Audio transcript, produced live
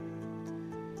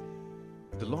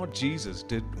The Lord Jesus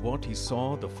did what he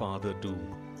saw the Father do.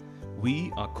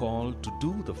 We are called to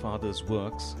do the Father's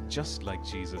works just like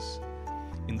Jesus.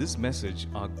 In this message,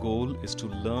 our goal is to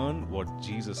learn what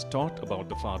Jesus taught about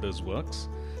the Father's works,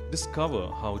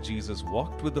 discover how Jesus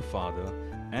walked with the Father,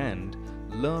 and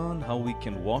learn how we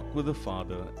can walk with the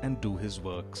Father and do his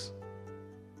works.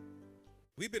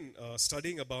 We've been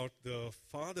studying about the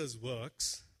Father's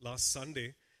works. Last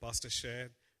Sunday, Pastor shared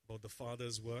about the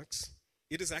Father's works.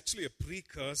 It is actually a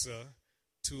precursor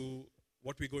to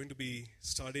what we're going to be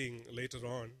studying later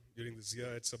on during this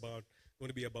year. It's going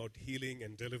to be about healing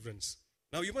and deliverance.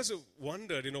 Now, you must have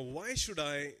wondered, why should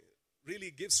I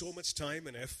really give so much time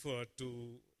and effort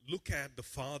to look at the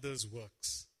Father's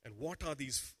works? And what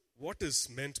is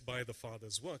meant by the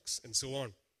Father's works, and so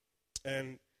on.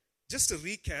 And just a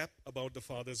recap about the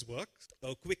Father's works,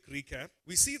 a quick recap.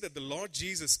 We see that the Lord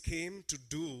Jesus came to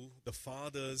do the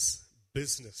Father's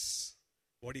business,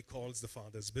 what he calls the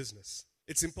Father's business.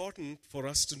 It's important for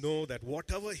us to know that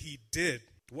whatever he did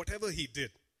in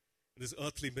this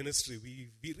earthly ministry,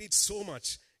 we read so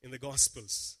much in the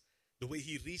Gospels. The way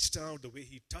he reached out, the way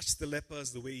he touched the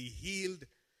lepers, the way he healed,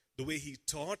 the way he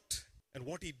taught, and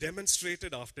what he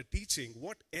demonstrated after teaching.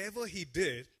 Whatever he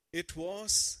did, it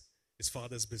was his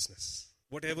Father's business.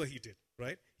 Whatever he did,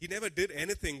 right? He never did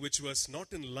anything which was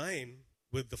not in line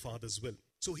with the Father's will.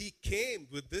 So he came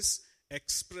with this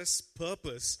express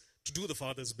purpose to do the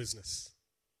Father's business,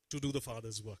 to do the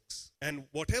Father's works. And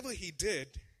whatever he did,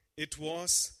 it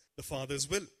was the Father's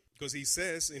will. Because he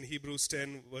says in Hebrews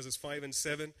 10 verses 5 and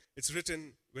 7, it's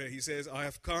written where he says, I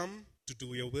have come to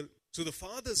do your will. So the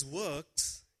Father's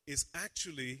works is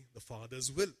actually the Father's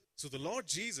will. So the Lord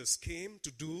Jesus came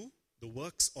to do the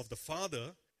works of the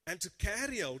Father and to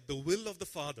carry out the will of the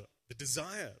Father, the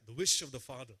desire, the wish of the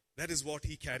Father. That is what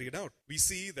he carried out. We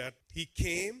see that he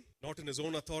came not in his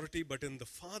own authority, but in the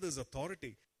Father's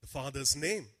authority, the Father's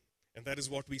name. And that is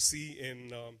what we see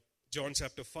in John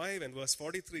chapter 5 and verse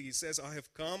 43. He says, I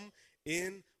have come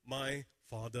in my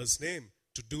Father's name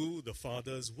to do the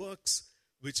Father's works,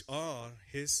 which are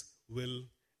his will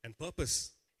and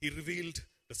purpose. He revealed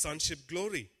the sonship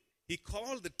glory. He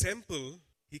called the temple,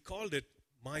 he called it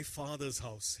my Father's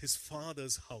house, his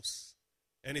Father's house.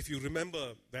 And if you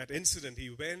remember that incident,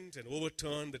 he went and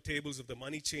overturned the tables of the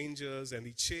money changers, and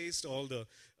he chased all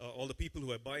the people who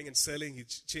were buying and selling. He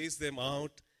chased them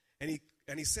out, and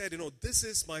he said, this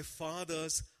is my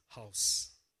Father's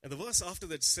house. And the verse after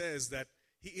that says that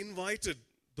he invited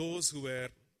those who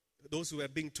were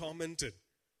being tormented,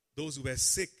 those who were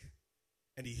sick,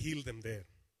 and he healed them there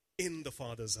in the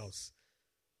Father's house.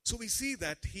 So we see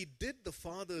that he did the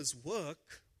Father's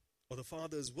work, or the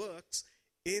Father's works,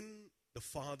 in the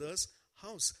Father's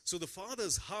house. So the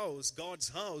Father's house, God's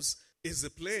house, is the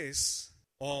place,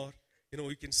 or,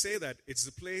 we can say that it's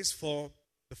the place for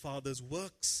the Father's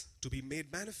works to be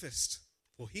made manifest,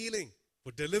 for healing,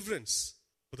 for deliverance,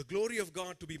 for the glory of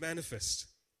God to be manifest.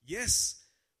 Yes,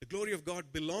 the glory of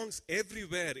God belongs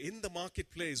everywhere in the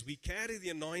marketplace. We carry the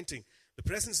anointing. The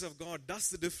presence of God does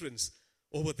the difference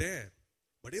over there.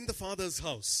 But in the Father's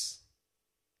house,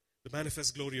 the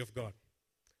manifest glory of God,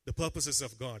 the purposes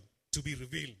of God to be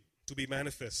revealed, to be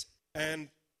manifest. And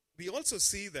we also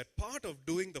see that part of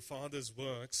doing the Father's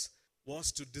works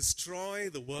was to destroy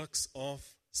the works of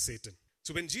Satan.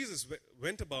 So when Jesus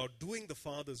went about doing the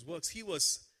Father's works, he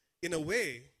was, in a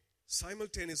way,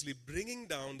 simultaneously bringing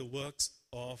down the works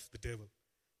of the devil,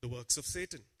 the works of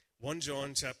Satan. 1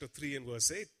 John chapter 3 and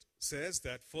verse 8 says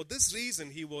that for this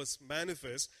reason he was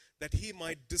manifest, that he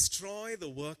might destroy the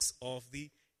works of the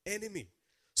enemy.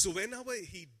 So whenever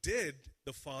he did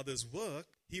the Father's work,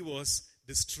 he was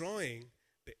destroying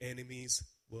the enemy's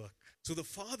work. So the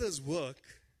Father's work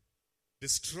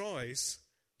destroys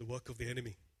the work of the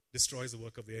enemy. Destroys the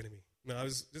work of the enemy. Now I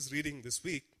was just reading this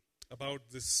week about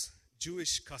this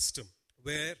Jewish custom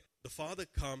where the father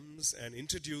comes and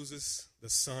introduces the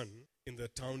son in the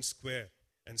town square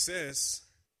and says,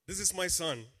 this is my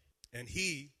son, and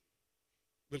he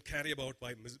will carry about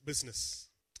my business.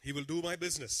 He will do my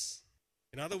business.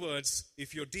 In other words,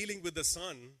 if you're dealing with the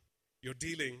son, you're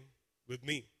dealing with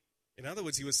me. In other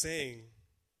words, he was saying,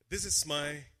 this is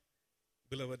my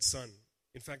beloved son.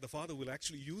 In fact, the father will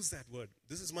actually use that word.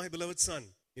 This is my beloved son,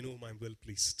 in whom I'm well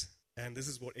pleased. And this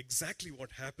is exactly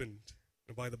what happened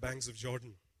by the banks of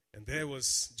Jordan. And there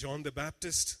was John the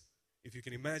Baptist. If you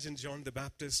can imagine John the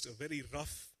Baptist, a very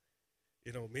rough,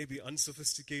 maybe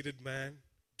unsophisticated man,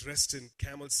 dressed in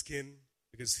camel skin,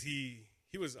 because he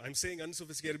was, I'm saying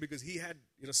unsophisticated because he had,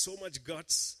 so much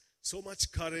guts, so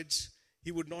much courage.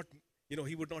 He would not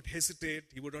hesitate.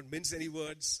 He would not mince any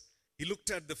words. He looked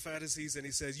at the Pharisees and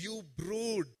he says, you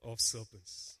brood of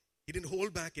serpents. He didn't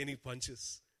hold back any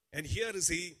punches. And here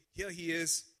he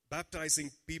is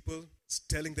baptizing people,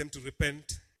 telling them to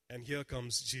repent. And here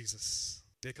comes Jesus.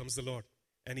 There comes the Lord.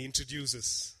 And he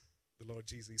introduces the Lord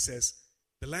Jesus. He says,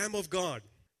 the Lamb of God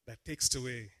that takes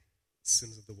away the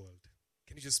sins of the world.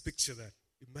 Can you just picture that?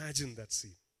 Imagine that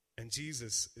scene. And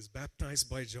Jesus is baptized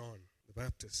by John the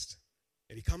Baptist.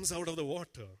 And he comes out of the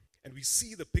water. And we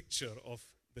see the picture of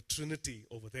the Trinity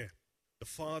over there. The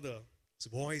Father's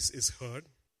voice is heard.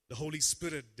 The Holy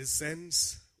Spirit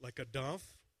descends like a dove.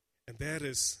 And there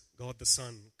is God the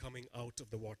Son coming out of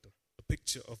the water. A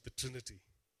picture of the Trinity.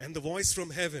 And the voice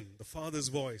from heaven, the Father's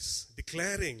voice,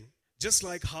 declaring, just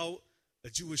like how a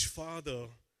Jewish father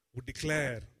would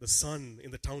declare the Son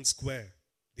in the town square,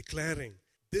 declaring,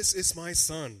 this is my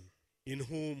Son in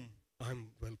whom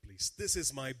I'm well pleased. This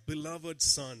is my beloved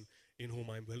Son in whom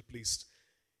I'm well pleased.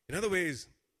 In other words,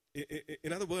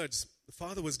 the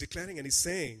Father was declaring and he's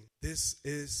saying, this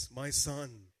is my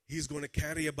Son. He's going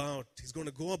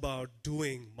to go about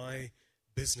doing my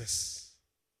business.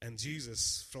 And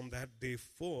Jesus, from that day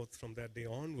forth, from that day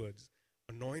onwards,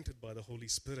 anointed by the Holy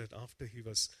Spirit, after he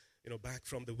was back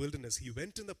from the wilderness, he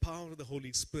went in the power of the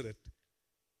Holy Spirit,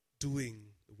 doing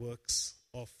the works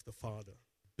of the Father,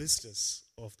 business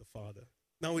of the Father.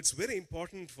 Now, it's very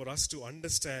important for us to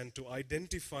understand, to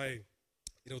identify,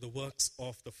 the works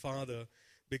of the Father,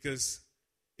 because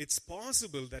it's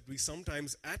possible that we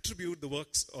sometimes attribute the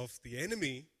works of the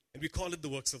enemy and we call it the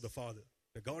works of the Father.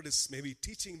 Now, God is maybe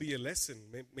teaching me a lesson,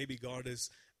 maybe God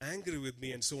is angry with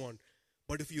me and so on.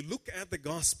 But if you look at the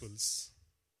Gospels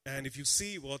and if you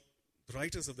see what the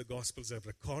writers of the Gospels have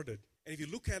recorded, and if you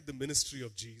look at the ministry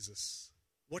of Jesus,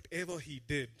 whatever he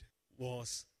did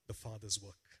was the Father's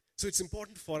work. So it's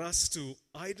important for us to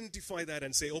identify that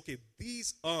and say, okay,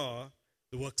 these are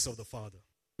the works of the Father.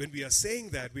 When we are saying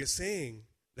that, we are saying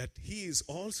that he is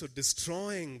also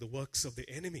destroying the works of the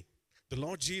enemy. The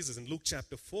Lord Jesus in Luke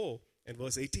chapter 4 and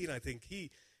verse 18, I think, he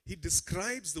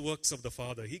describes the works of the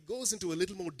Father. He goes into a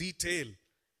little more detail.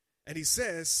 And he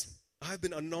says, I've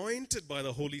been anointed by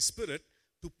the Holy Spirit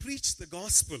to preach the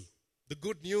gospel, the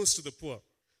good news to the poor,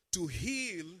 to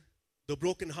heal the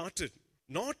brokenhearted,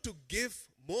 not to give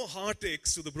more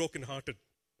heartaches to the brokenhearted,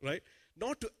 right?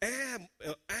 Not to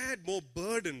add more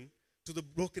burden to the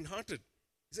brokenhearted.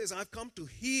 He says, I've come to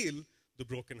heal the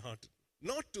brokenhearted,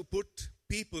 not to put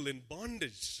people in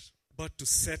bondage, but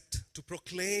to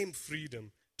proclaim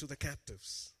freedom to the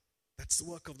captives. That's the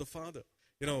work of the Father.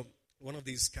 One of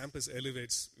these campus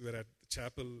elevates, we were at the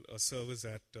chapel service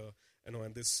at,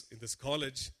 in this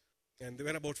college, and there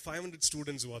were about 500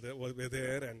 students who were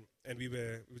there, and we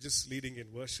were just leading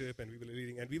in worship, and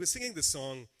we were singing the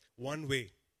song, One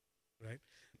Way, right?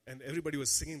 And everybody was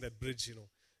singing that bridge,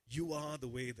 you are the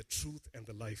way, the truth, and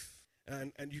the life.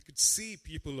 And you could see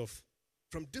people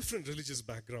from different religious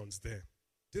backgrounds there,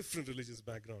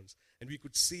 and we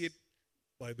could see it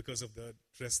because of the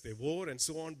dress they wore and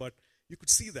so on, but you could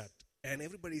see that. And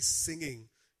everybody's singing,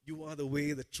 you are the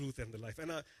way, the truth, and the life.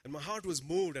 And my heart was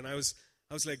moved, and I was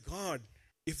like, God,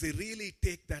 if they really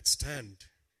take that stand,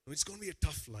 it's going to be a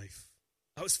tough life.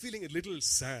 I was feeling a little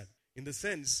sad in the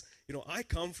sense, I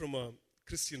come from a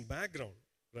Christian background,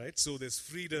 right? So there's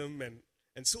freedom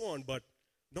and so on, but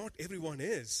not everyone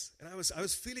is. And I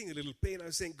was feeling a little pain. I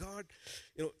was saying, God,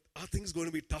 are things going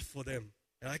to be tough for them?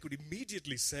 And I could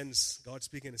immediately sense God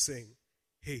speaking and saying,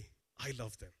 hey, I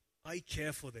love them. I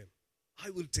care for them.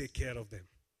 I will take care of them.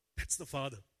 That's the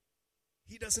Father.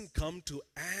 He doesn't come to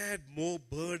add more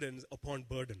burdens upon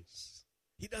burdens.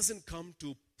 He doesn't come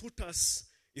to put us,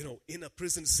 in a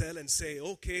prison cell and say,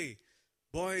 okay,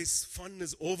 boys, fun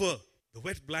is over. The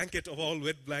wet blanket of all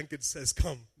wet blankets has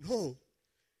come. No.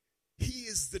 He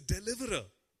is the deliverer,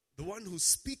 the one who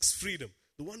speaks freedom,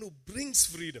 the one who brings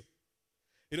freedom.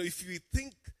 If we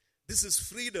think this is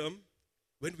freedom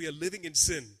when we are living in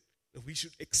sin, we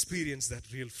should experience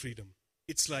that real freedom.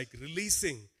 It's like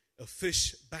releasing a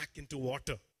fish back into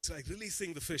water. It's like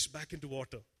releasing the fish back into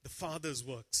water. The Father's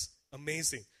works,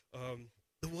 amazing.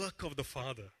 The work of the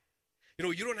Father.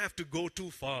 You don't have to go too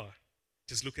far.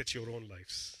 Just look at your own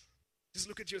lives. Just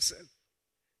look at yourself.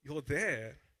 You're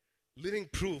there, living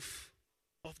proof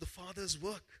of the Father's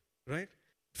work, right?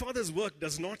 Father's work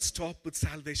does not stop with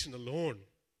salvation alone.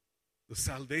 The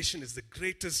salvation is the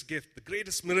greatest gift, the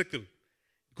greatest miracle.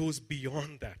 It goes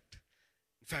beyond that.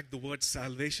 In fact, the word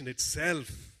salvation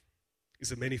itself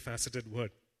is a many-faceted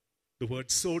word. The word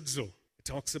sozo, it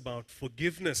talks about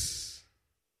forgiveness.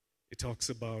 It talks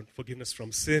about forgiveness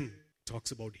from sin. It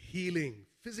talks about healing,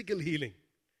 physical healing,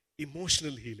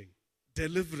 emotional healing,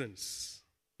 deliverance,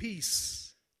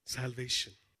 peace.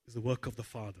 Salvation is the work of the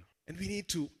Father. And we need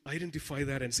to identify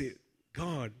that and say,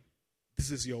 God, this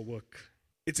is your work.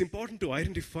 It's important to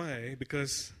identify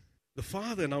because the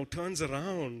Father now turns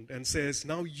around and says,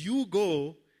 now you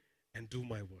go and do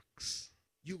my works.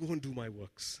 You go and do my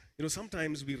works.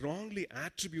 Sometimes we wrongly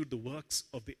attribute the works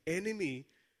of the enemy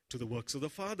to the works of the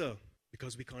Father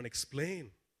because we can't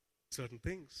explain certain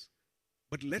things.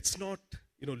 But let's not,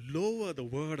 lower the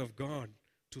word of God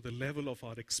to the level of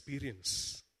our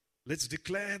experience. Let's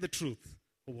declare the truth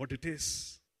for what it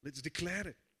is. Let's declare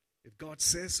it. If God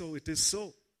says so, it is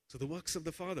so. So the works of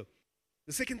the Father.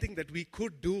 The second thing that we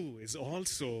could do is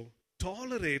also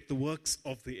tolerate the works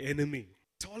of the enemy.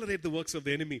 Tolerate the works of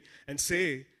the enemy and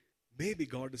say, maybe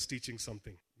God is teaching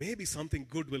something. Maybe something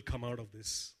good will come out of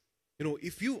this.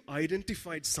 If you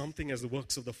identified something as the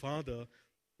works of the Father,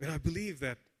 then I believe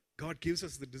that God gives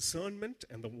us the discernment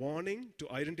and the warning to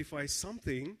identify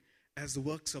something as the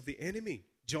works of the enemy.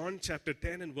 John chapter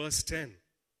 10 and verse 10.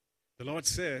 The Lord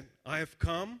said, I have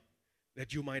come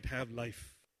that you might have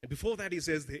life. And before that he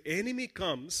says, the enemy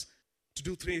comes to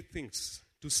do three things.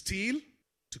 To steal,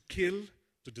 to kill,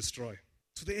 to destroy.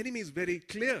 So the enemy is very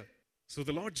clear. So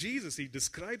the Lord Jesus, he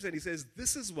describes and he says,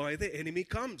 this is why the enemy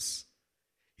comes.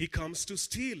 He comes to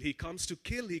steal, he comes to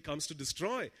kill, he comes to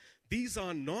destroy. These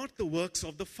are not the works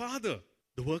of the Father.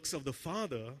 The works of the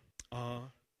Father are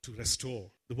to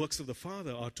restore. The works of the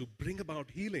Father are to bring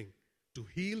about healing, to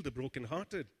heal the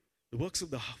brokenhearted. The works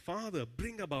of the Father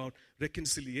bring about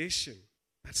reconciliation.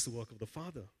 That's the work of the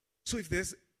Father. So if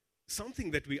there's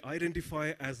something that we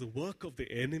identify as the work of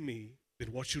the enemy,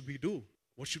 then what should we do?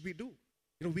 What should we do?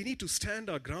 We need to stand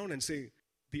our ground and say,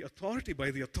 by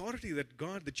the authority that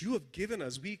God, that you have given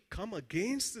us, we come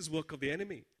against this work of the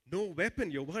enemy. No weapon,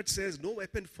 your word says, no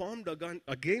weapon formed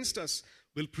against us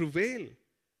will prevail.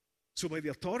 So by the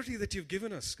authority that you've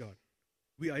given us, God,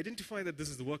 we identify that this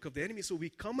is the work of the enemy, so we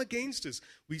come against this.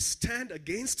 We stand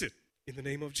against it in the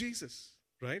name of Jesus,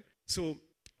 right? So,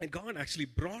 and God actually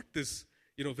brought this,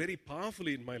 very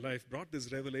powerfully in my life, brought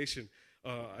this revelation.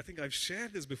 I think I've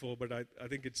shared this before, but I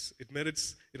think it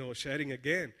merits, sharing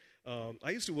again.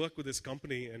 I used to work with this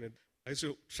company, and I used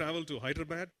to travel to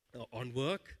Hyderabad on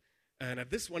work. And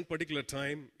at this one particular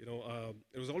time,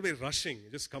 it was always rushing. You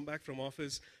just come back from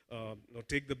office,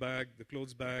 take the bag, the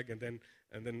clothes bag, and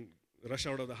then rush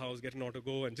out of the house, get an auto,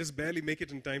 go, and just barely make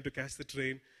it in time to catch the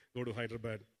train, go to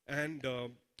Hyderabad. And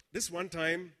this one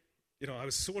time, I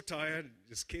was so tired,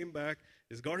 just came back,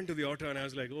 just got into the auto, and I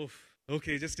was like, oh,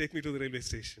 okay, just take me to the railway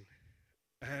station.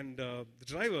 And the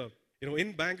driver,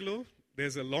 in Bangalore,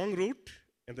 there's a long route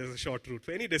and there's a short route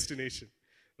for any destination,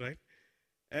 right?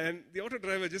 And the auto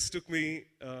driver just took me,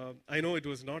 I know it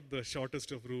was not the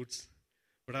shortest of routes,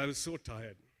 but I was so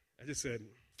tired. I just said,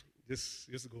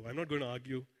 just go. I'm not going to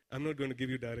argue. I'm not going to give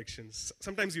you directions.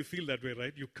 Sometimes you feel that way,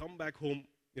 right? You come back home,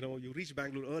 you reach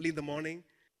Bangalore early in the morning,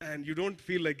 and you don't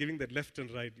feel like giving that left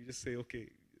and right. You just say, okay,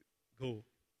 go.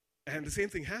 And the same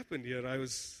thing happened here. I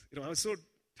was so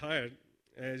tired,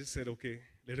 and I just said, okay,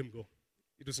 let him go.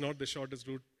 It was not the shortest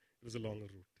route. It was a longer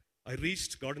route. I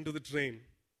got into the train,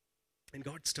 and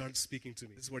God started speaking to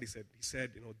me. This is what he said. He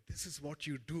said, this is what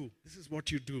you do. This is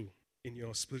what you do in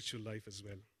your spiritual life as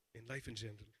well, in life in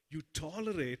general. You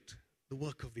tolerate the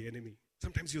work of the enemy.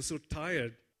 Sometimes you're so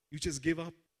tired, you just give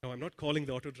up. Now, I'm not calling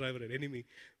the auto driver an enemy,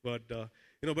 but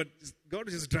God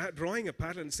is just drawing a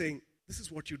pattern saying, this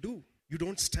is what you do. You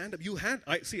don't stand up.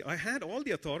 I had all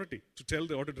the authority to tell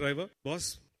the auto driver,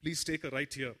 boss, please take a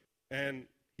right here. And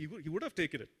he would have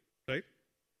taken it, right?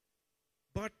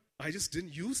 But I just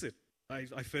didn't use it.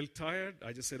 I felt tired.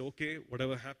 I just said, okay,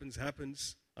 whatever happens,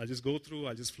 happens. I'll just go through.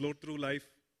 I'll just float through life.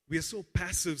 We are so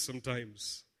passive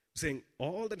sometimes, saying,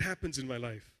 all that happens in my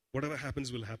life, whatever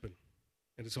happens will happen.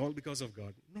 And it's all because of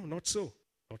God. No, not so.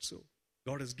 Not so.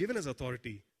 God has given us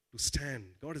authority to stand.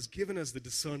 God has given us the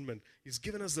discernment. He's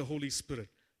given us the Holy Spirit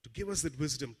to give us that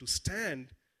wisdom to stand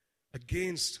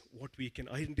against what we can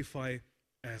identify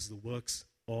as the works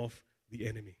of the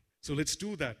enemy. So let's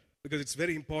do that, because it's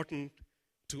very important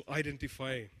to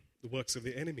identify the works of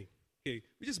the enemy. Okay,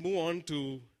 we just move on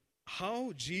to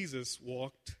how Jesus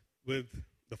walked with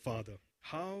the Father.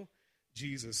 How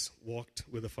Jesus walked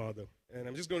with the Father. And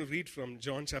I'm just going to read from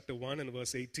John chapter 1 and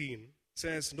verse 18. It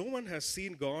says, no one has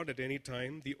seen God at any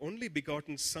time. The only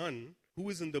begotten Son, who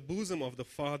is in the bosom of the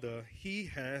Father, he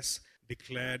has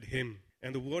declared him.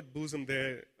 And the word bosom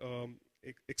there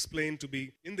explained to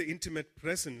be in the intimate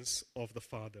presence of the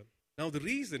Father. Now, the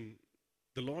reason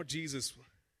the Lord Jesus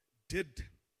did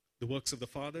the works of the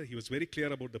Father, he was very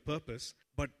clear about the purpose,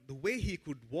 but the way he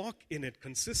could walk in it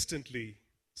consistently,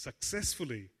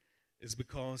 successfully, is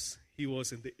because he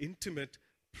was in the intimate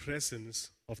presence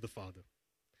of the Father.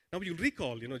 Now, you'll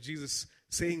recall, Jesus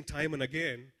saying time and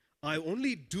again, I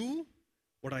only do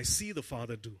what I see the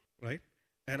Father do, right?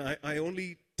 And I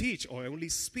only teach or I only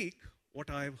speak what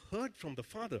I've heard from the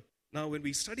Father. Now, when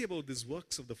we study about these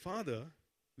works of the Father,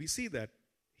 we see that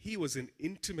he was in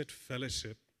intimate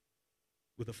fellowship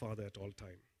with the Father at all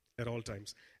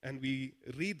times. And we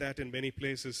read that in many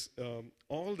places.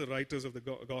 All the writers of the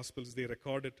Gospels, they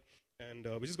record it. And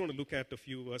we're just going to look at a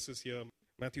few verses here.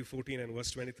 Matthew 14 and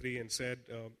verse 23, and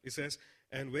it says,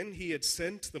 "And when he had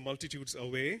sent the multitudes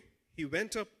away, he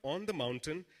went up on the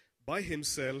mountain by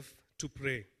himself to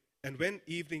pray. And when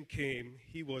evening came,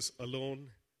 he was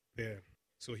alone there."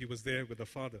 So he was there with the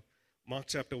Father. Mark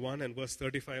chapter 1 and verse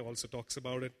 35 also talks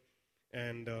about it.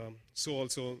 And so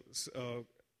also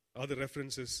other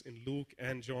references in Luke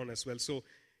and John as well. So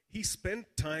he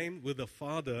spent time with the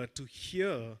Father to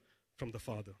hear from the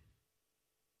Father,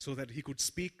 so that he could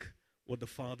speak what the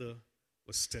Father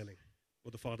was telling,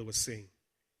 what the Father was saying.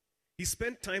 He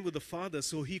spent time with the Father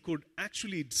so he could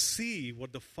actually see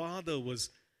what the Father was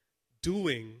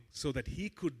doing, so that he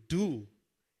could do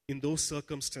in those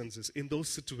circumstances, in those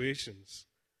situations,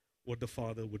 what the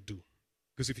Father would do.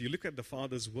 Because if you look at the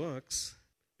Father's works,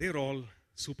 they're all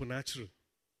supernatural,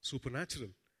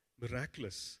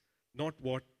 miraculous, not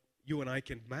what you and I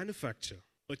can manufacture.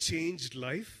 A changed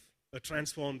life, a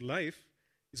transformed life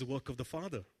is a work of the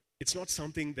Father. It's not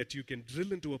something that you can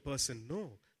drill into a person.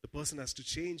 No, the person has to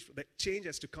change. That change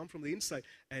has to come from the inside.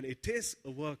 And it is a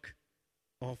work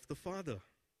of the Father.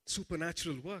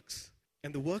 Supernatural works.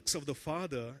 And the works of the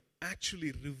Father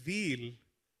actually reveal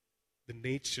the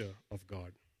nature of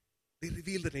God. They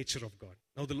reveal the nature of God.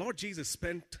 Now, the Lord Jesus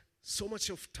spent so much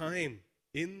of time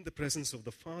in the presence of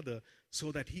the Father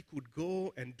so that he could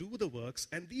go and do the works.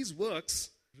 And these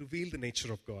works reveal the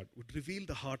nature of God, would reveal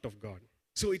the heart of God.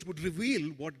 So it would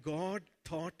reveal what God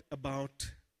thought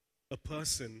about a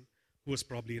person who was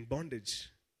probably in bondage.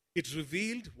 It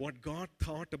revealed what God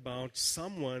thought about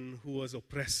someone who was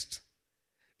oppressed.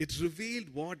 It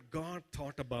revealed what God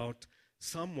thought about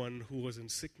someone who was in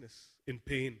sickness, in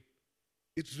pain.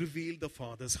 It revealed the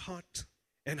Father's heart.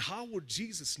 And how would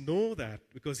Jesus know that?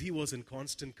 Because he was in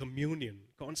constant communion,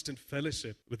 constant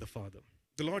fellowship with the Father.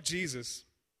 The Lord Jesus,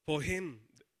 for him,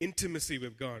 intimacy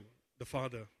with God, the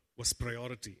Father, was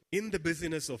priority. In the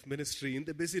busyness of ministry, in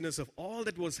the busyness of all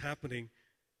that was happening,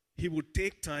 he would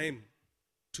take time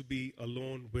to be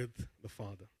alone with the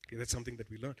Father. Okay, that's something that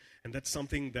we learn. And that's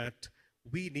something that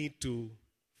we need to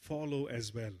follow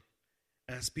as well.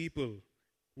 As people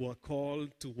who are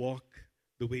called to walk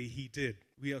the way he did,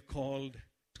 we are called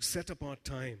to set apart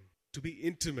time, to be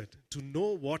intimate, to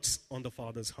know what's on the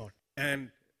Father's heart.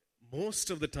 And most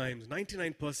of the times,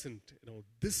 99%,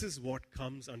 this is what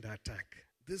comes under attack.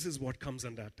 This is what comes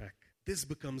under attack. This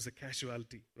becomes a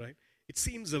casualty, right? It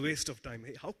seems a waste of time.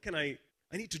 Hey, how can I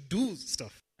need to do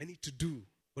stuff. I need to do.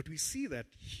 But we see that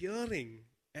hearing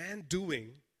and doing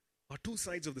are two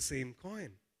sides of the same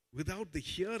coin. Without the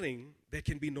hearing, there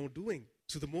can be no doing.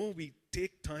 So the more we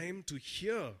take time to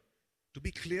hear, to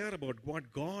be clear about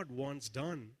what God wants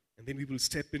done, and then we will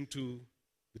step into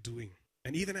the doing.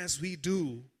 And even as we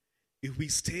do, if we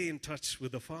stay in touch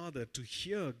with the Father to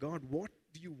hear, God, what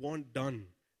do you want done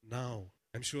now?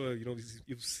 I'm sure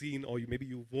you've seen, or maybe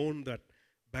you've worn that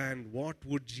band, What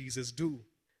Would Jesus Do?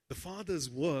 The Father's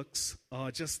works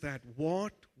are just that.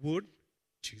 What would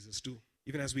Jesus do?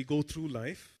 Even as we go through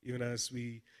life, even as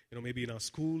we, maybe in our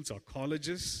schools, our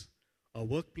colleges, our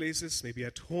workplaces, maybe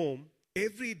at home,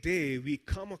 every day we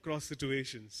come across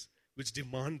situations which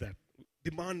demand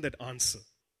that answer.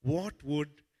 What would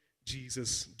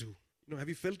Jesus do? Have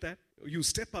you felt that? You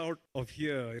step out of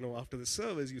here, after the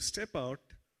service, you step out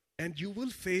and we will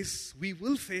face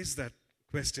that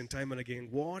question time and again.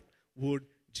 What would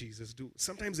Jesus do?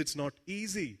 Sometimes it's not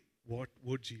easy. What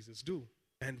would Jesus do?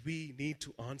 And we need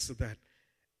to answer that.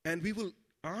 And we will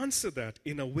answer that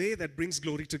in a way that brings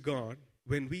glory to God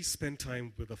when we spend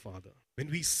time with the Father. When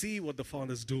we see what the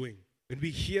Father's doing. When we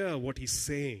hear what He's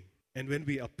saying. And when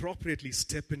we appropriately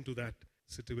step into that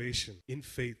situation in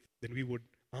faith, then we would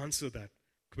answer that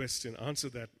question, answer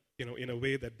that, in a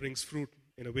way that brings fruit,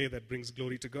 in a way that brings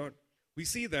glory to God. We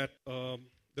see that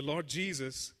the Lord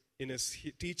Jesus, in His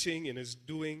teaching, in His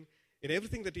doing, in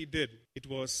everything that He did, it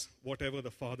was whatever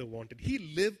the Father wanted. He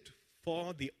lived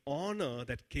for the honor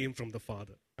that came from the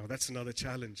Father. Now that's another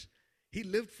challenge. He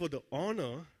lived for the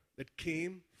honor that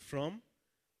came from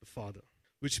the Father,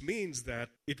 which means that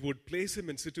it would place Him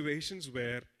in situations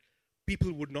where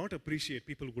people would not appreciate,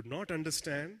 people would not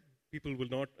understand, people will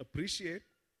not appreciate.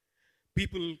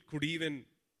 People could even,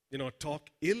 talk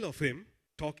ill of Him,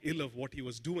 talk ill of what He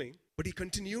was doing, but He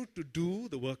continued to do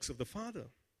the works of the Father.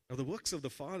 Now, the works of the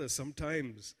Father,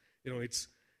 sometimes, it's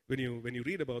when you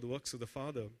read about the works of the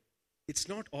Father, it's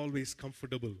not always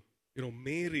comfortable.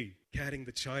 Mary carrying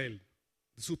the child,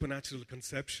 the supernatural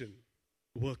conception,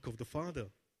 work of the Father.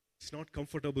 It's not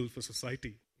comfortable for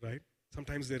society, right?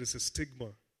 Sometimes there is a stigma.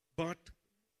 But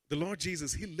the Lord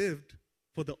Jesus, he lived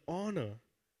for the honor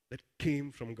that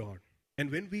came from God. And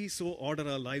when we so order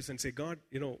our lives and say, God,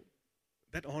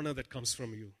 that honor that comes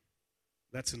from you,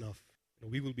 that's enough.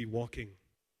 We will be walking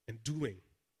and doing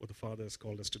what the Father has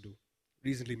called us to do.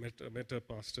 Recently met a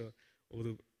pastor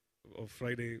over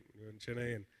Friday in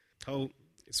Chennai, and how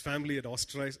his family had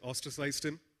ostracized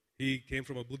him. He came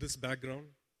from a Buddhist background,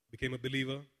 became a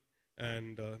believer,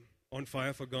 and on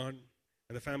fire for God.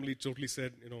 And the family totally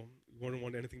said, we don't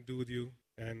want anything to do with you,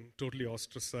 and totally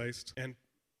ostracized. And,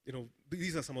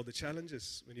 these are some of the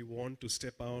challenges when you want to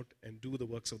step out and do the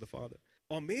works of the Father.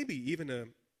 Or maybe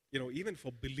even even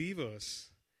for believers,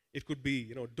 it could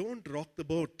be, don't rock the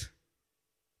boat.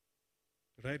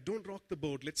 Right? Don't rock the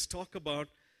boat. Let's talk about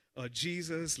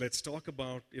Jesus. Let's talk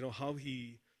about, how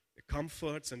he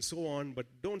comforts and so on. But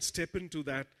don't step into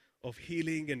that of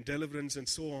healing and deliverance and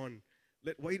so on.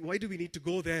 Why do we need to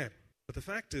go there? But the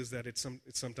fact is that it's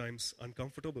sometimes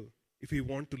uncomfortable. If we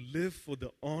want to live for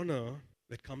the honor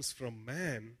that comes from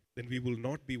man, then we will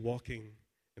not be walking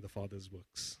in the Father's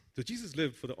works. So Jesus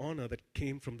lived for the honor that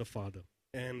came from the Father.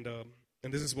 And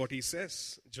this is what he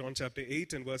says, John chapter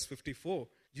 8 and verse 54.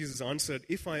 Jesus answered,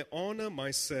 if I honor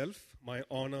myself, my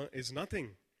honor is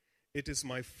nothing. It is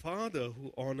my Father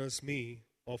who honors me,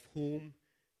 of whom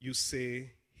you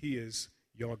say he is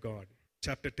your God.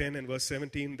 Chapter 10 and verse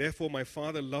 17, therefore my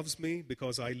Father loves me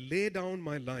because I lay down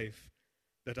my life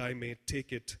that I may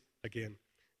take it again.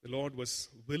 The Lord was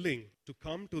willing to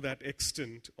come to that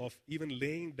extent of even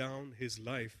laying down his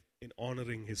life in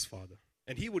honoring his Father.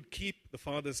 And he would keep the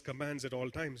Father's commands at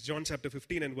all times. John chapter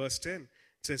 15 and verse 10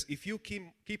 says, if you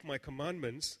keep my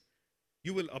commandments,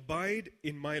 you will abide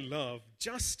in my love,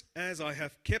 just as I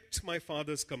have kept my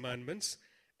Father's commandments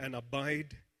and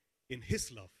abide in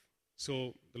his love.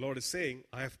 So the Lord is saying,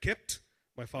 I have kept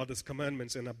my Father's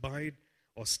commandments and abide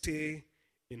or stay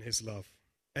in his love.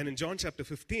 And in John chapter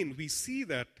 15, we see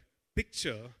that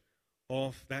picture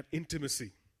of that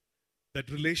intimacy, that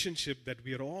relationship that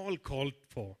we are all called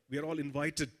for, we are all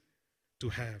invited to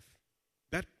have.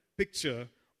 That picture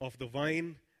of the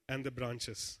vine and the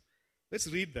branches.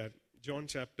 Let's read that. John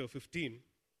chapter 15,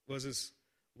 verses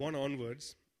 1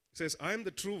 onwards. It says, I am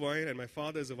the true vine, and my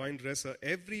Father is a vine dresser.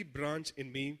 Every branch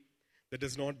in me that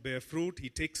does not bear fruit, he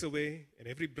takes away, and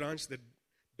every branch that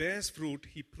bears fruit,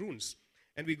 he prunes.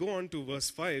 And we go on to verse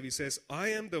 5. He says, I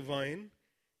am the vine,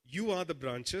 you are the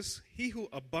branches. He who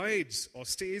abides or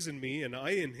stays in me, and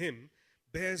I in him,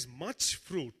 bears much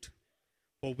fruit.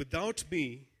 For without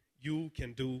me, you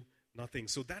can do nothing.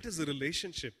 So that is the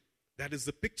relationship. That is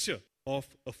the picture of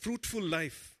a fruitful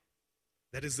life.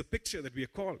 That is the picture that we are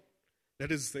called.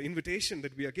 That is the invitation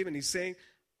that we are given. He's saying,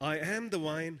 I am the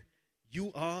vine,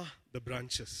 you are the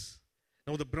branches.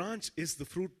 Now the branch is the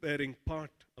fruit-bearing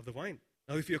part of the vine.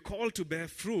 Now if you're called to bear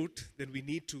fruit, then we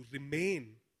need to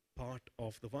remain part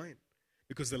of the vine.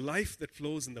 Because the life that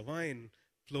flows in the vine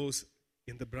flows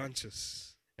in the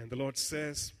branches. And the Lord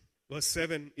says, verse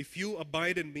 7, if you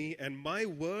abide in me and my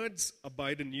words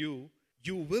abide in you,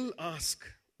 you will ask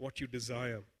what you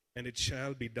desire, and it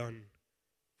shall be done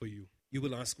for you. You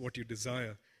will ask what you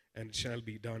desire, and it shall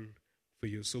be done for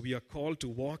you. So we are called to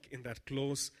walk in that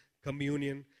close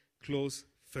communion, close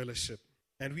fellowship.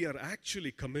 And we are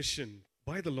actually commissioned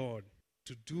by the Lord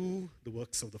to do the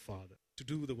works of the Father. To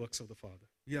do the works of the Father.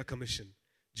 We are commissioned.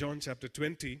 John chapter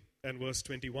 20 and verse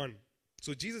 21.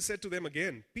 So Jesus said to them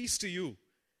again, peace to you.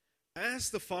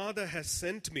 As the Father has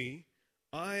sent me,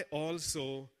 I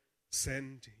also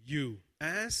send you.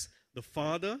 As the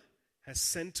Father has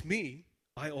sent me,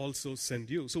 I also send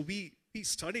you. So we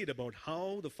studied about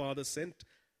how the Father sent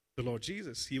the Lord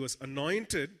Jesus. He was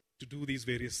anointed to do these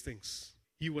various things.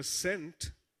 He was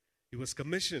sent, he was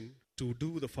commissioned to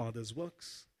do the Father's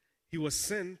works. He was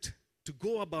sent to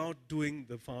go about doing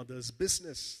the Father's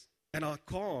business. And our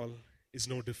call is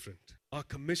no different. Our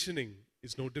commissioning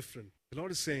is no different. The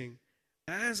Lord is saying,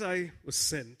 as I was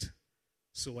sent,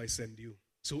 so I send you.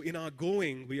 So in our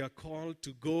going, we are called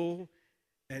to go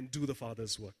and do the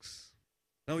Father's works.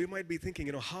 Now you might be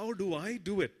thinking, how do I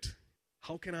do it?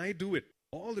 How can I do it?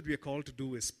 All that we are called to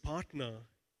do is partner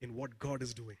in what God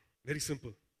is doing. Very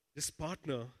simple. Just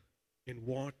partner in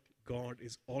what God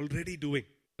is already doing.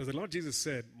 As the Lord Jesus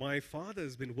said, my Father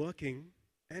has been working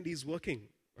and he's working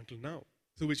until now.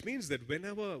 So which means that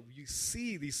whenever you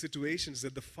see these situations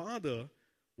that the Father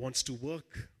wants to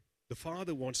work, the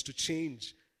Father wants to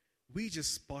change, we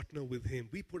just partner with him.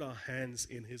 We put our hands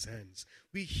in his hands.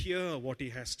 We hear what he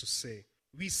has to say.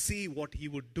 we see what he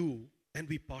would do and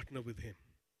we partner with him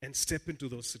and step into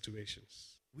those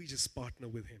situations. We just partner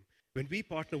with him. When we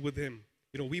partner with him,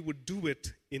 we would do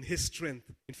it in his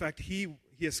strength. In fact, he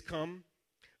has come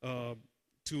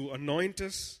to anoint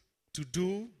us, to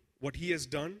do what he has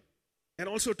done, and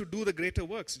also to do the greater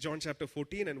works. John chapter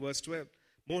 14 and verse 12.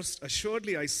 Most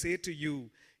assuredly I say to you,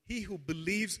 he who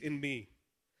believes in me,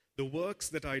 the works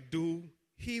that I do,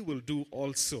 he will do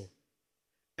also.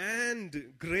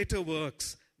 And greater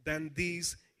works than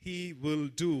these he will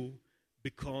do,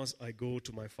 because I go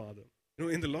to my Father.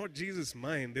 In the Lord Jesus'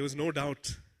 mind, there was no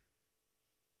doubt.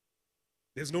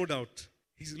 There's no doubt.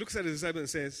 He looks at his disciples and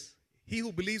says, he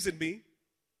who believes in me,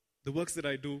 the works that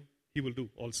I do, he will do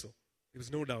also. There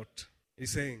was no doubt.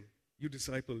 He's saying, you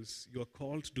disciples, you are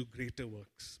called to do greater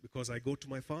works because I go to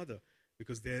my Father,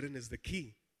 because therein is the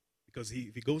key. Because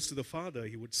if he goes to the Father,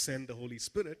 he would send the Holy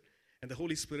Spirit, and the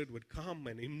Holy Spirit would come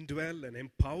and indwell and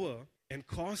empower and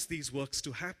cause these works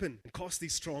to happen, and cause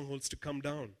these strongholds to come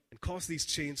down, and cause these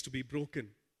chains to be broken,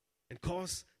 and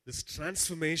cause this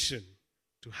transformation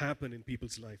to happen in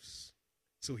people's lives.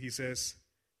 So he says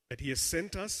that he has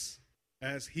sent us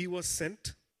as he was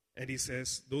sent, and he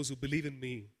says, those who believe in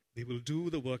me, they will do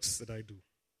the works that I do,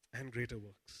 and greater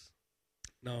works.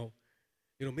 Now,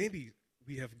 maybe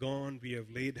we have gone, we have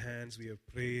laid hands, we have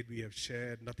prayed, we have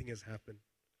shared, nothing has happened.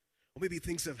 Or maybe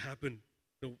things have happened.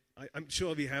 I'm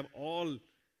sure we have all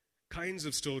kinds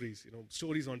of stories,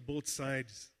 stories on both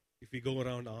sides if we go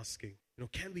around asking,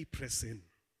 can we press in?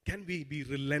 Can we be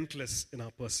relentless in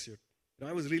our pursuit?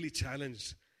 I was really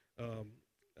challenged.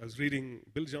 I was reading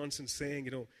Bill Johnson saying,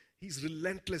 he's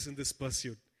relentless in this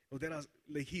pursuit. There are,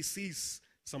 he sees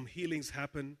some healings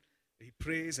happen. He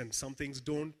prays and some things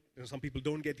don't. Some people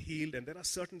don't get healed. And there are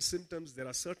certain symptoms, there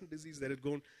are certain diseases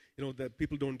that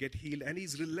people don't get healed. And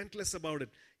he's relentless about it.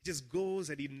 He just goes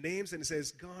and he names and he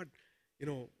says, God,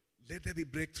 let there be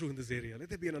breakthrough in this area. Let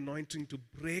there be an anointing to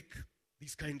break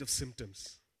these kind of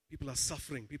symptoms. People are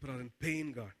suffering. People are in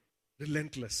pain, God.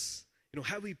 Relentless.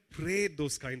 Have we prayed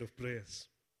those kind of prayers?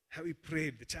 Have we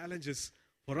prayed? The challenge is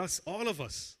for us, all of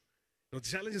us. The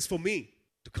challenge is for me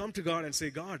to come to God and say,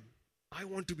 God, I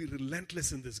want to be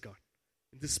relentless in this, God,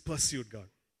 in this pursuit, God.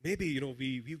 Maybe,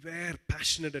 we were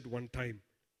passionate at one time.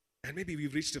 And maybe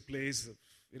we've reached a place of,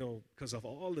 because of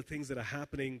all the things that are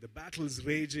happening, the battle is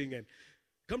raging, and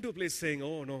come to a place saying,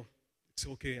 oh, no, it's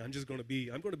okay. I'm going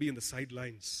to be in the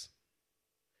sidelines.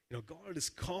 God is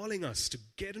calling us to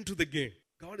get into the game.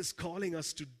 God is calling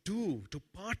us to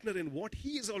partner in what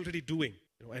he is already doing,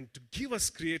 and to give us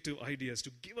creative ideas,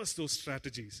 to give us those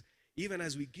strategies, even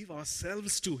as we give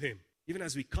ourselves to him, even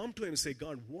as we come to him and say,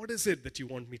 God, what is it that you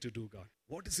want me to do, God?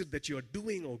 What is it that you are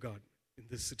doing, oh God, in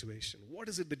this situation? What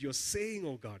is it that you're saying,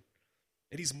 oh God?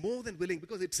 And he's more than willing,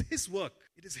 because it's his work.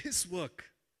 It is his work.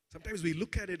 Sometimes we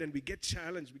look at it and we get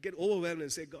challenged, we get overwhelmed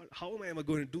and say, God, how am I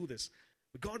going to do this?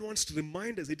 But God wants to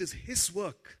remind us it is his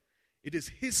work. It is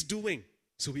his doing.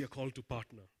 So we are called to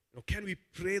partner. Can we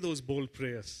pray those bold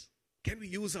prayers? Can we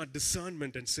use our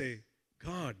discernment and say,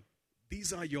 God,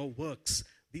 these are your works.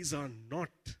 These are not.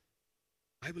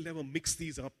 I will never mix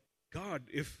these up. God,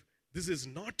 if this is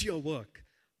not your work,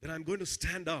 then I'm going to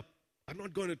stand up. I'm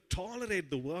not going to tolerate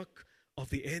the work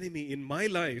of the enemy in my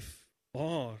life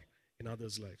or in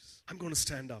others' lives. I'm going to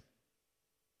stand up.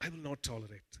 I will not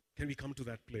tolerate. Can we come to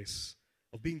that place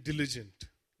of being diligent?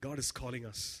 God is calling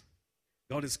us.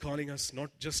 God is calling us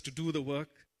not just to do the work,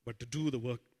 but to do the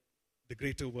work, the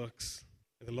greater works.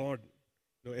 And the Lord,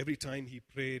 every time he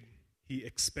prayed, he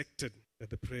expected that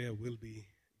the prayer will be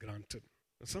granted.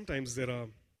 Now, sometimes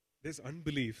there's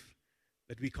unbelief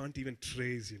that we can't even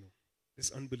trace,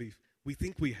 This unbelief. We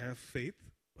think we have faith,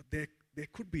 but there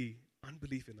could be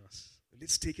unbelief in us.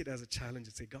 Let's take it as a challenge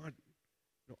and say, God,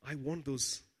 I want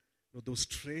those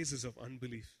traces of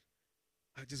unbelief.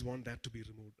 I just want that to be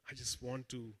removed. I just want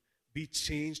to be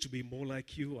changed to be more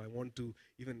like you. I want to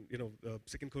even,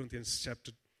 2 Corinthians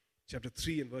chapter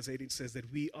 3 and verse 18 says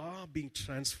that we are being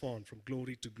transformed from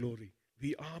glory to glory.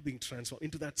 We are being transformed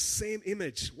into that same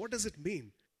image. What does it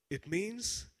mean? It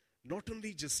means not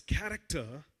only just character,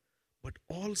 but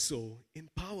also in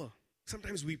power.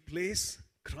 Sometimes we place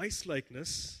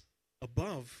Christ-likeness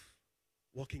above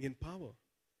walking in power.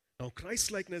 Now,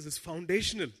 Christ-likeness is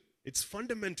foundational. It's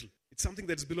fundamental. It's something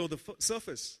that's below the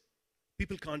surface.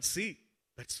 People can't see.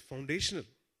 That's foundational.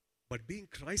 But being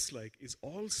Christ-like is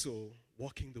also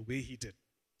walking the way he did.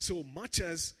 So much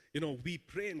as, we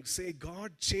pray and say,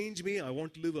 God, change me. I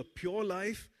want to live a pure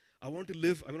life. I want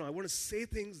to say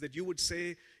things that you would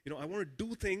say. I want to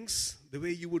do things the way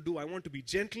you would do. I want to be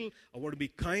gentle. I want to be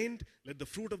kind. Let the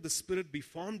fruit of the Spirit be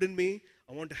formed in me.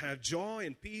 I want to have joy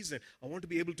and peace, and I want to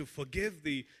be able to forgive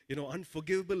the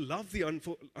unforgivable, love the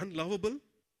unlovable.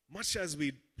 Much as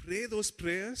we pray those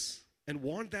prayers and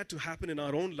want that to happen in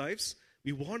our own lives,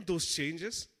 we want those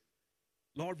changes.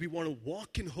 Lord, we want to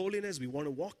walk in holiness. We want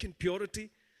to walk in purity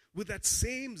with that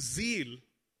same zeal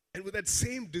and with that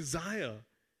same desire.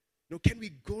 Can we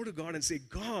go to God and say,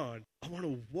 God, I want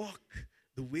to walk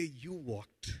the way you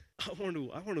walked. I want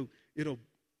to,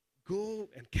 go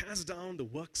and cast down the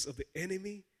works of the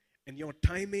enemy and your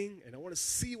timing, and I want to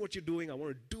see what you're doing. I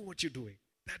want to do what you're doing.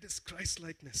 That is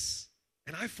Christ-likeness.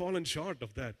 And I've fallen short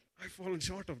of that.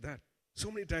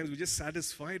 So many times we're just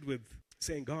satisfied with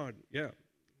saying, God, yeah,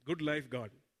 good life,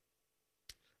 God.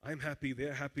 I'm happy,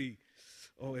 they're happy.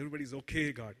 Oh, everybody's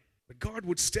okay, God. But God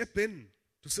would step in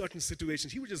to certain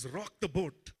situations. He would just rock the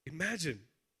boat. Imagine,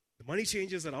 the money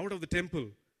changers are out of the temple.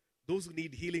 Those who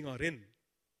need healing are in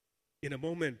a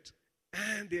moment,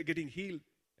 and they're getting healed.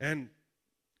 And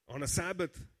on a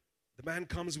Sabbath, the man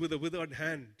comes with a withered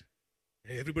hand.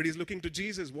 Everybody's looking to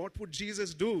Jesus. What would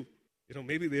Jesus do?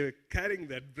 Maybe they're carrying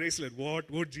that bracelet.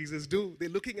 What would Jesus do? They're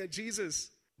looking at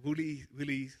Jesus. Will he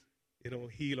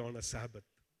heal on a Sabbath?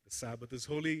 The Sabbath is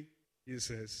holy. He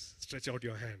says, stretch out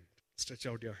your hand. Stretch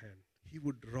out your hand. He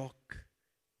would rock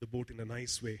the boat in a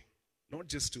nice way. Not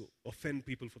just to offend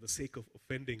people for the sake of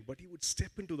offending, but he would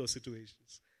step into those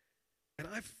situations. And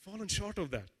I've fallen short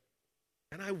of that.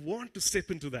 And I want to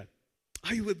step into that.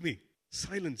 Are you with me?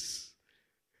 Silence.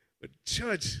 But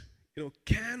church,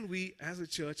 can we as a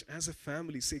church, as a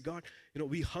family say, God,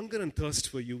 we hunger and thirst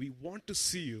for you. We want to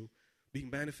see you being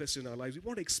manifested in our lives. We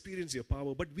want to experience your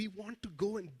power, but we want to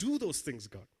go and do those things,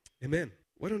 God. Amen.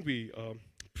 Why don't we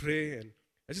pray? And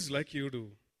I just like you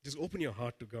to just open your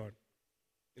heart to God.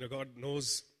 God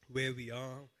knows where we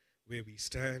are, where we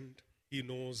stand. He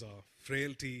knows our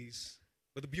frailties.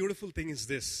 But the beautiful thing is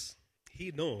this.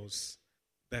 He knows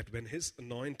that when His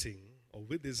anointing, or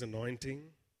with His anointing,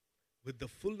 with the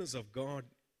fullness of God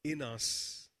in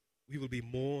us, we will be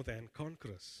more than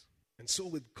conquerors. And so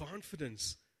with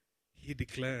confidence, He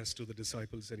declares to the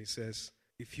disciples and He says,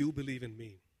 if you believe in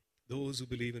me, those who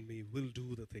believe in me will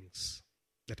do the things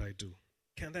that I do.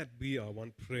 Can that be our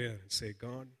one prayer and say,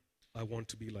 God, I want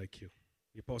to be like you?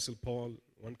 The Apostle Paul,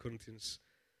 1 Corinthians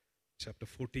chapter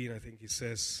 14, I think he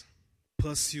says,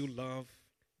 pursue love,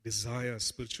 desire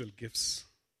spiritual gifts.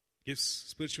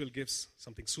 Spiritual gifts,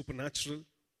 something supernatural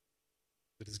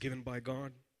that is given by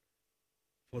God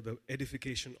for the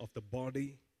edification of the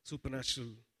body, supernatural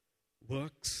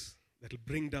works that will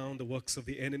bring down the works of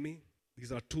the enemy.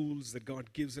 These are tools that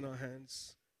God gives in our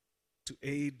hands to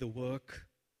aid the work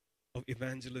of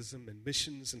evangelism and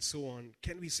missions and so on.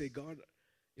 Can we say, God,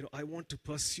 I want to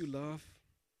pursue love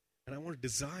and I want to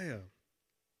desire.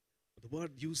 The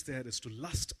word used there is to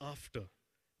lust after.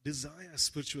 Desire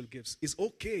spiritual gifts is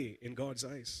okay in God's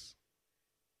eyes.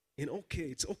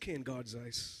 It's okay in God's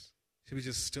eyes. Should we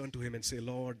just turn to Him and say,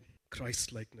 Lord,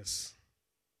 Christ-likeness.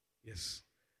 Yes,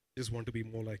 just want to be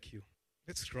more like you.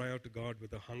 Let's cry out to God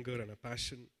with a hunger and a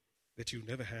passion that you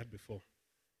never had before.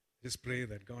 Just pray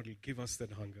that God will give us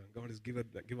that hunger. God will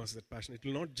give us that passion. It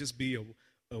will not just be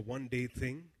a one-day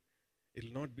thing. It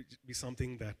will not be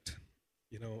something that,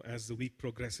 as the week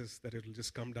progresses, that it will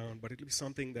just come down. But it will be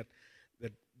something that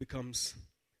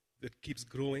keeps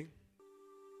growing.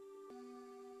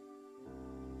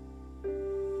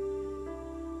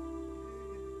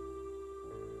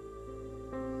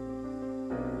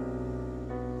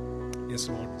 Yes,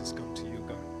 Lord, we just come to you,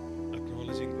 God,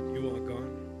 acknowledging that you are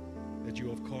God, that you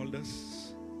have called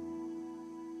us.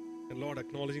 And Lord,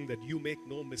 acknowledging that you make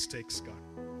no mistakes, God.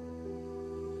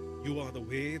 You are the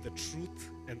way, the truth,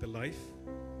 and the life.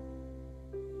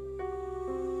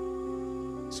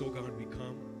 So, God, we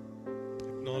come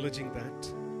acknowledging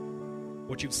that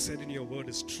what you've said in your word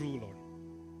is true, Lord.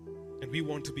 And we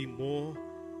want to be more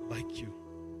like you.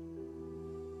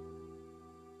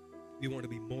 We want to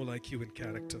be more like you in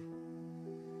character.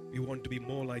 We want to be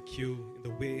more like you in the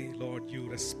way, Lord, you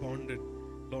responded,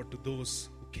 Lord, to those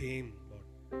who came, Lord,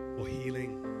 for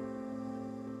healing.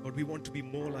 Lord, we want to be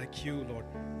more like you, Lord,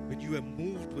 when you are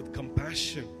moved with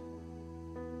compassion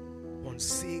upon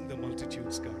seeing the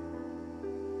multitudes, God.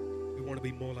 We want to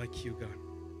be more like you, God.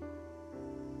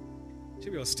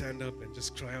 Should we all stand up and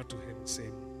just cry out to Him and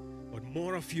say, Lord,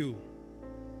 more of you,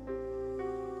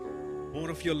 more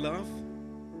of your love,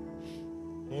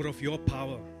 more of your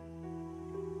power,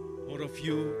 more of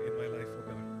you in my life, oh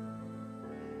God.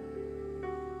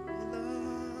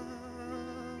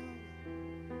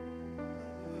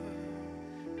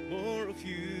 More of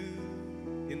you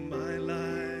in my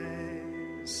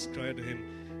life. Just cry to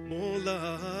Him. More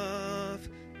love,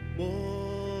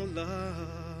 more love.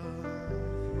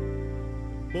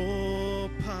 more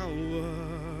power,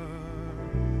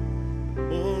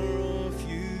 more of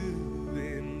you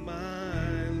in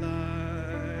my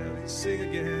life. Sing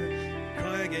again,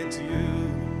 cry again to you.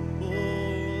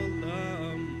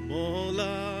 More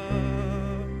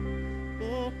love,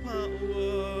 more power,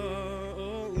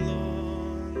 oh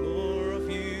Lord, more of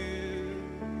you.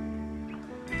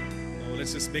 Oh,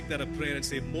 let's just make that a prayer and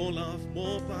say, more love,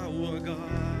 more power,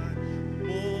 God,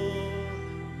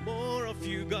 more of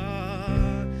you,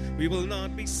 God. We will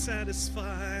not be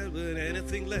satisfied with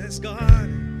anything less, God.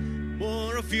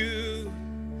 More of you,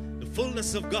 the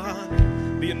fullness of God,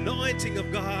 the anointing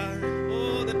of God,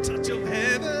 oh, the touch of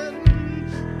heaven.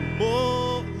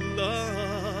 More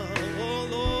love, oh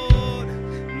Lord,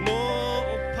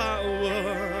 more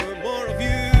power,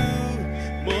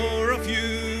 more of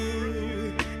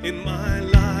you in my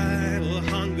life. A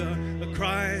hunger, a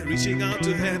cry, reaching out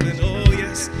to heaven. Oh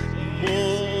yes,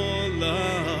 more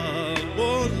love,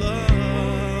 oh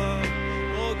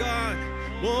God,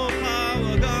 more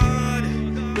power, God,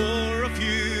 more of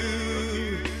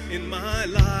you in my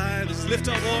life. Let's lift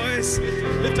our voice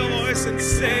and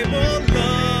say, more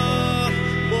love.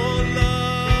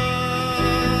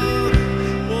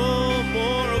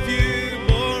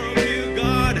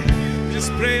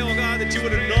 Pray, oh God, that you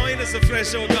would anoint us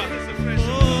afresh, oh God.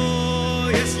 Oh,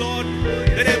 yes, Lord.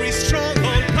 Let every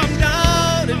stronghold come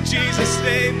down in Jesus'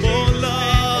 name. More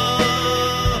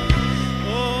love.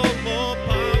 Oh, more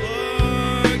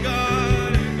power,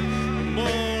 God.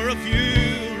 More of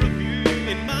you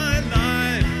in my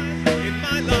life. In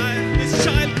my life. This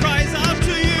child cries out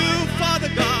to you,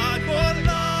 Father God. More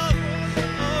love.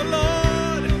 Oh,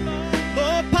 Lord.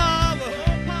 More power.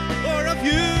 More of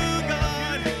you.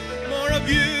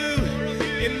 You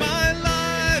in my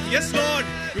life. Yes, Lord,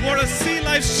 we want to see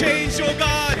lives change, oh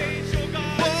God.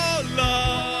 More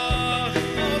love,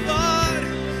 oh God,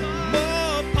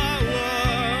 more power,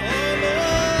 oh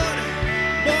Lord,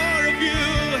 more of you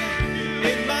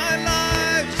in my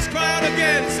life. Just cry out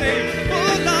again, say,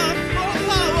 more love, more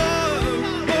power,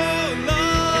 more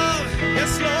love.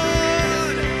 Yes,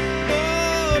 Lord,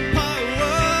 more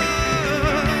power,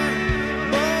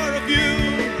 more of you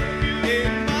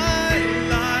in my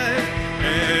life.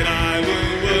 And I will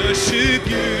worship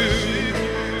you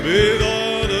with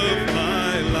all of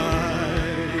my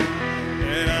life.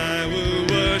 And I will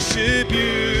worship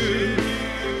you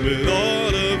with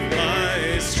all of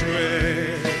my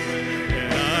strength.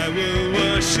 And I will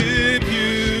worship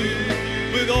you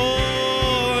with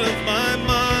all of my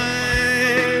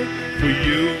mind. For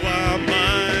you are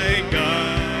my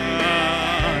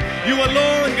God. You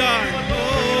alone, God.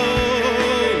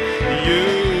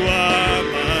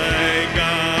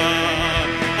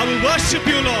 Worship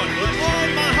you, Lord, with all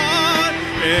my heart,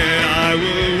 and I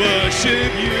will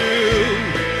worship you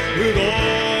with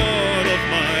all of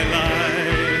my life,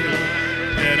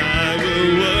 and I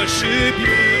will worship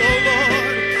you, oh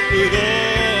Lord, with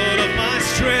all of my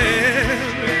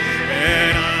strength,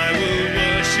 and I will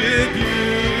worship you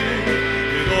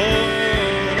with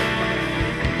all of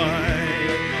my.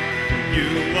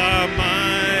 You are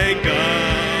my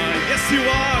God. Yes, you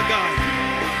are, God,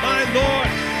 my Lord.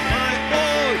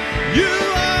 You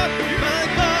are my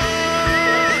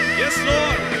God. Yes,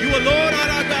 Lord. You alone are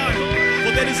our God.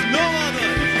 For there is no other.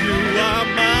 You are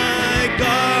my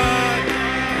God.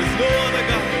 There's no other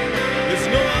God. There's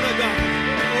no other God.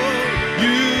 Oh,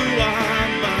 you are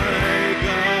my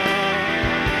God.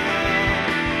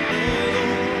 Oh,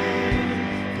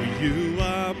 for you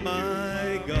are my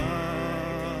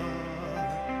God.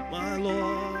 My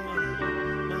Lord,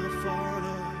 my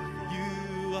Father.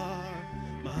 You are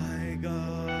my God.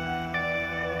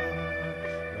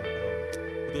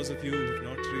 Those of you who have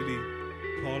not really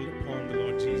called upon the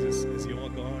Lord Jesus as your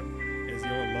God, as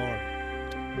your Lord,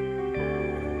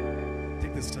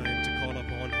 take this time to call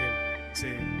upon Him.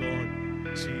 Say, Lord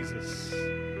Jesus,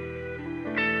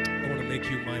 I want to make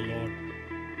you my Lord.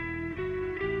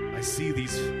 I see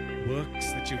these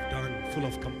works that you've done full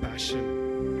of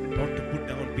compassion, not to put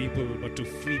down people, but to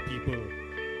free people,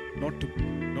 not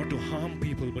to harm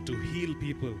people, but to heal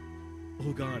people.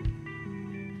 Oh God,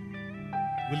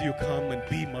 will you come and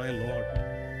be my Lord?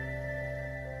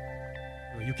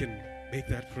 You can make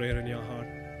that prayer in your heart.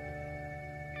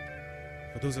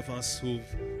 For those of us who've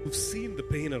seen the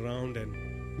pain around and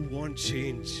who want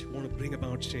change, want to bring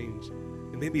about change,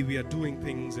 and maybe we are doing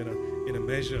things in a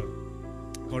measure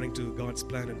according to God's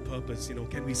plan and purpose.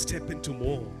 Can we step into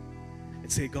more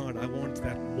and say, God, I want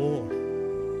that more.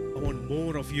 I want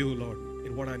more of you, Lord,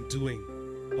 in what I'm doing.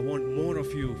 I want more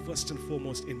of you, first and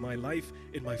foremost, in my life,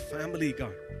 in my family,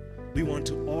 God. We want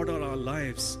to order our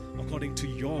lives according to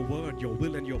your word, your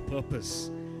will, and your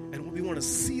purpose. And we want to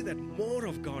see that more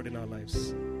of God in our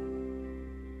lives.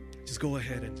 Just go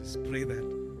ahead and just pray that.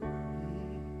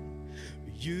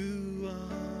 You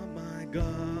are my God.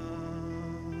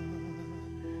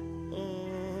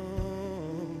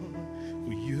 Oh,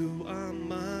 for you are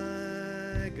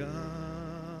my God.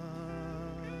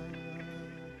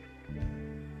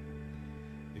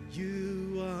 And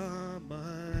you are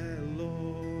my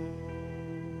Lord.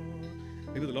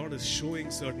 Maybe the Lord is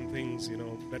showing certain things,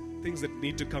 that things that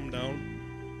need to come down.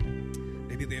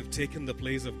 Maybe they have taken the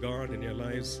place of God in your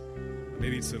lives.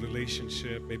 Maybe it's a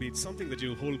relationship. Maybe it's something that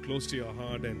you hold close to your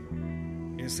heart,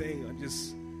 and you're saying,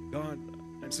 God,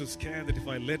 I'm so scared that if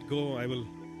I let go,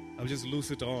 I'll just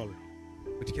lose it all.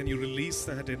 But can you release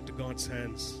that into God's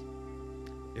hands?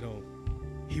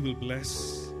 He will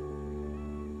bless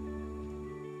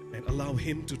and allow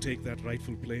Him to take that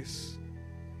rightful place.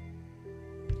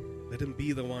 Let Him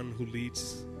be the one who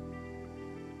leads.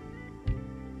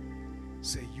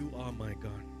 Say, you are my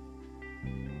God.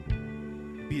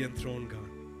 Be enthroned, God.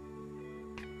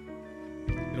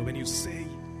 When you say,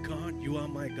 God, you are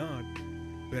my God,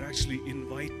 we're actually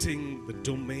inviting the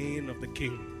domain of the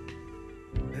King.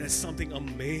 And that's something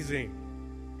amazing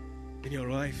in your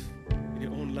life, in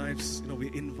your own lives.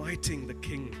 We're inviting the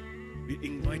King. We're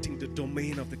inviting the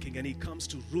domain of the King. And He comes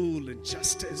to rule in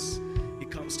justice. He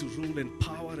comes to rule in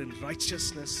power and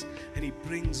righteousness. And He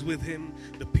brings with Him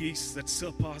the peace that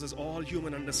surpasses all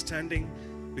human understanding,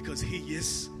 because He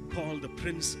is called the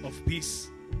Prince of Peace.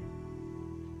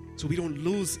 So we don't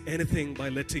lose anything by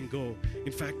letting go.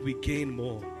 In fact, we gain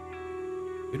more.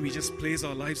 When we just place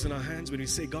our lives in our hands, when we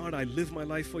say, God, I live my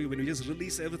life for you, when we just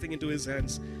release everything into His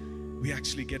hands, we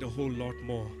actually get a whole lot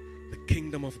more. The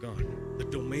kingdom of God, the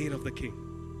domain of the King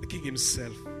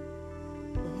Himself.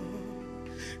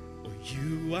 Oh,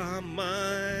 you are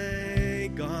my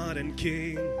God and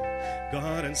King,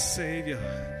 God and Savior,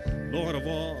 Lord of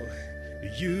all.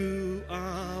 You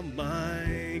are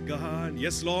my God.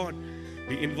 Yes, Lord.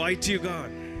 We invite you,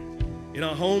 God, in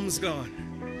our homes, God.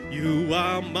 You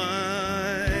are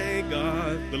my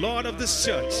God, the Lord of this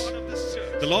church,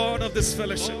 the Lord of this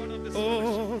fellowship.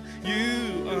 Oh,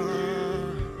 you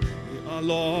are our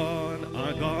Lord,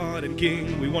 our God and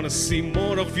King. We want to see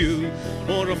more of you,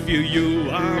 more of you. You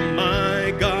are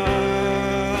my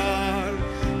God.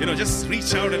 Just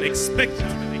reach out and expect,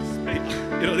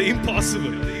 the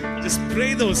impossible. Just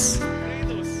pray those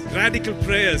radical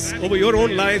prayers over your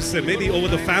own lives and maybe over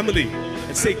the family,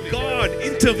 and say, God,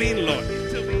 intervene, Lord.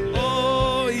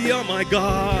 Oh, you're my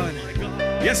God.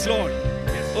 Yes, Lord.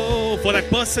 Oh, for that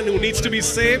person who needs to be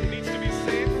saved,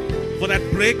 for that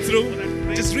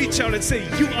breakthrough, just reach out and say,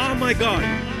 you are my God.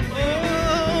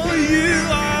 Oh, you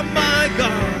are my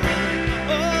God.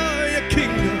 Oh, your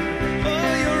kingdom.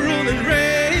 Oh, your rule and reign.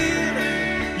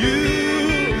 You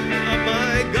are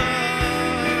my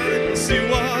God. Yes, you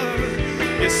are.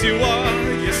 Yes, you are.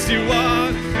 Yes, you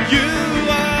are. You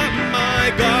are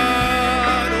my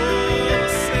God. Oh,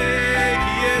 say,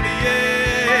 yeah,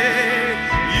 yeah.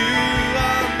 You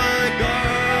are my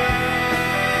God.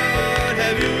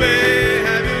 Have your way,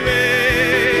 have your way.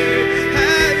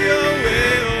 Have your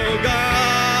way, oh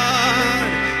God.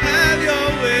 Have your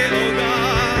way, oh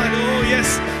God. Oh, yes,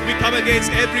 we come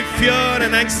against every fear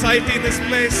and anxiety in this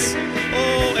place.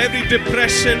 Oh, every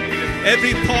depression,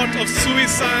 every thought of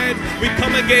suicide, we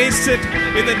come against it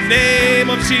in the name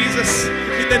of Jesus.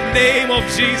 In the name of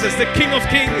Jesus, the King of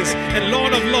Kings and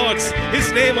Lord of Lords.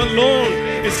 His name alone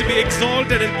is to be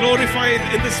exalted and glorified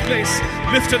in this place,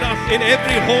 lifted up in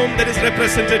every home that is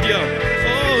represented here.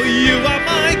 Oh, you are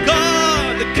my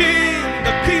God, the King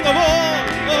of all.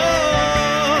 Oh,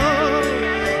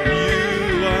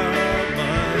 you are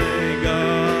my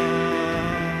God,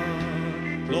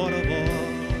 Lord of all.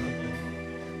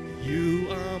 You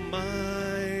are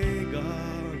my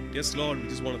God. Yes, Lord, we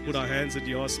just want to put our hands at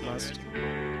yours, Master.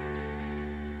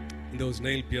 In those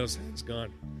nail-pierced hands,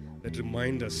 God, that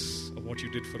remind us of what you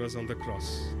did for us on the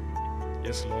cross.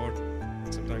 Yes, Lord,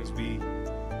 sometimes we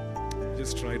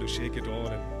just try to shake it all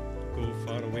and go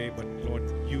far away, but Lord,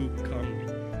 you come,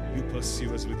 you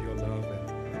pursue us with your love,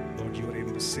 and Lord, you are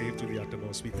able to save to the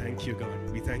uttermost. We thank you, God.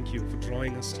 We thank you for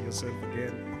drawing us to yourself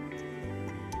again.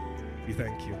 We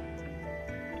thank you.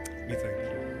 We thank you.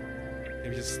 And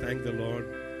we just thank the Lord.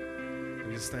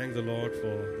 We just thank the Lord for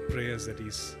the prayers that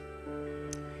He's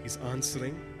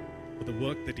answering, for the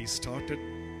work that He started.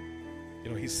 You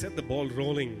know, He set the ball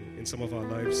rolling in some of our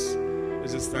lives.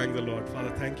 Let's just thank the Lord.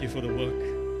 Father, thank you for the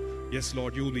work. Yes,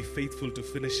 Lord, you will be faithful to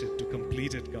finish it, to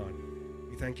complete it, God.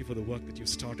 We thank you for the work that you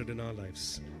started in our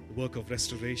lives. The work of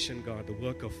restoration, God. The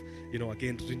work of,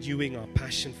 again, renewing our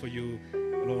passion for you.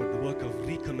 Lord, the work of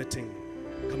recommitting,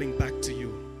 coming back to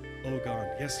you. Oh God,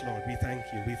 yes, Lord, we thank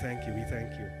you, we thank you, we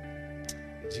thank you.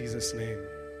 In Jesus' name,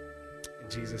 in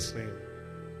Jesus' name,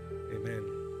 amen.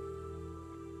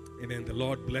 Amen. The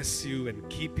Lord bless you and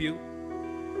keep you.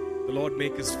 The Lord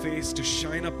make His face to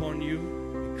shine upon you,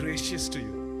 be gracious to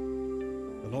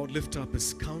you. The Lord lift up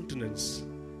His countenance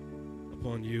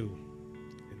upon you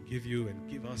and give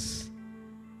us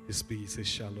His peace, His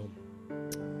shalom.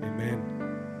 Amen.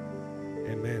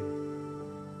 Amen.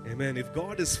 Amen. If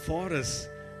God is for us,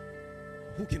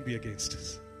 who can be against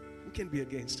us? Who can be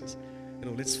against us?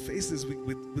 Let's face this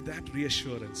with that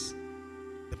reassurance.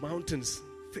 The mountains,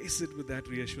 face it with that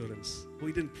reassurance.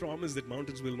 We didn't promise that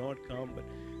mountains will not come, but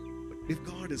if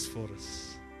God is for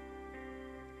us,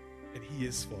 and He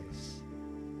is for us.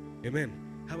 Amen.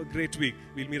 Have a great week.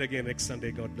 We'll meet again next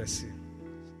Sunday. God bless you.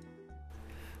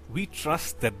 We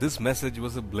trust that this message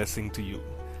was a blessing to you.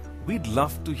 We'd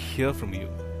love to hear from you.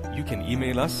 You can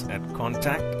email us at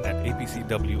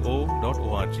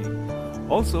contact@apcwo.org.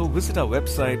 Also, visit our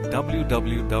website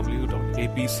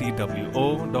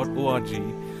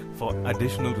www.apcwo.org for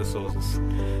additional resources.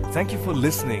 Thank you for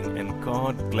listening, and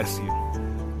God bless you.